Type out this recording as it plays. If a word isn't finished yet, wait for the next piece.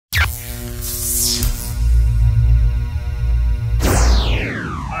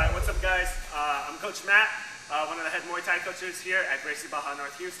Coach Matt, one of the head Muay Thai coaches here at Gracie Baja,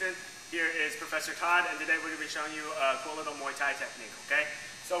 North Houston. Here is Professor Todd, and today we're going to be showing you a cool little Muay Thai technique, okay?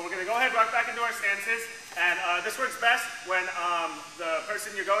 So we're going to go ahead, rock back into our stances, and this works best when the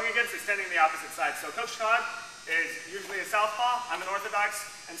person you're going against is standing on the opposite side. So Coach Todd is usually a southpaw, I'm an orthodox,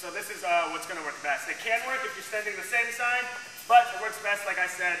 and so this is what's going to work best. It can work if you're standing the same side, but it works best, like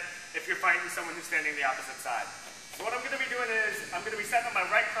I said, if you're fighting someone who's standing the opposite side. So what I'm going to be doing is, I'm going to be setting up my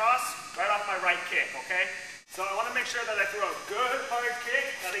right cross right off my right kick, okay? So I want to make sure that I throw a good hard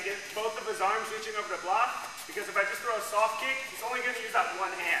kick, that I get both of his arms reaching over the block, because if I just throw a soft kick, he's only going to use that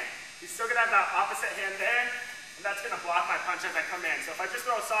one hand. He's still going to have that opposite hand there, and that's going to block my punch as I come in. So if I just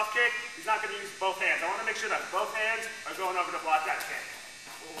throw a soft kick, he's not going to use both hands. I want to make sure that both hands are going over to block that kick.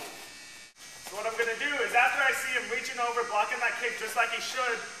 So what I'm going to do is, after I see him reaching over, blocking that kick just like he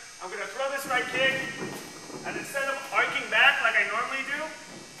should, I'm going to throw this right kick, and instead of arcing back like I normally do,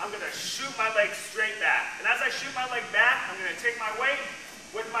 I'm going to shoot my leg straight back. And as I shoot my leg back, I'm going to take my weight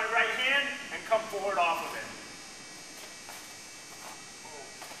with my right hand and come forward off of it.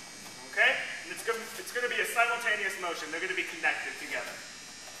 Okay? And it's going to be a simultaneous motion. They're going to be connected together.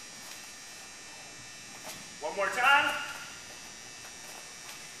 One more time.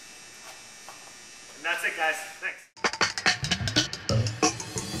 And that's it, guys. Thanks.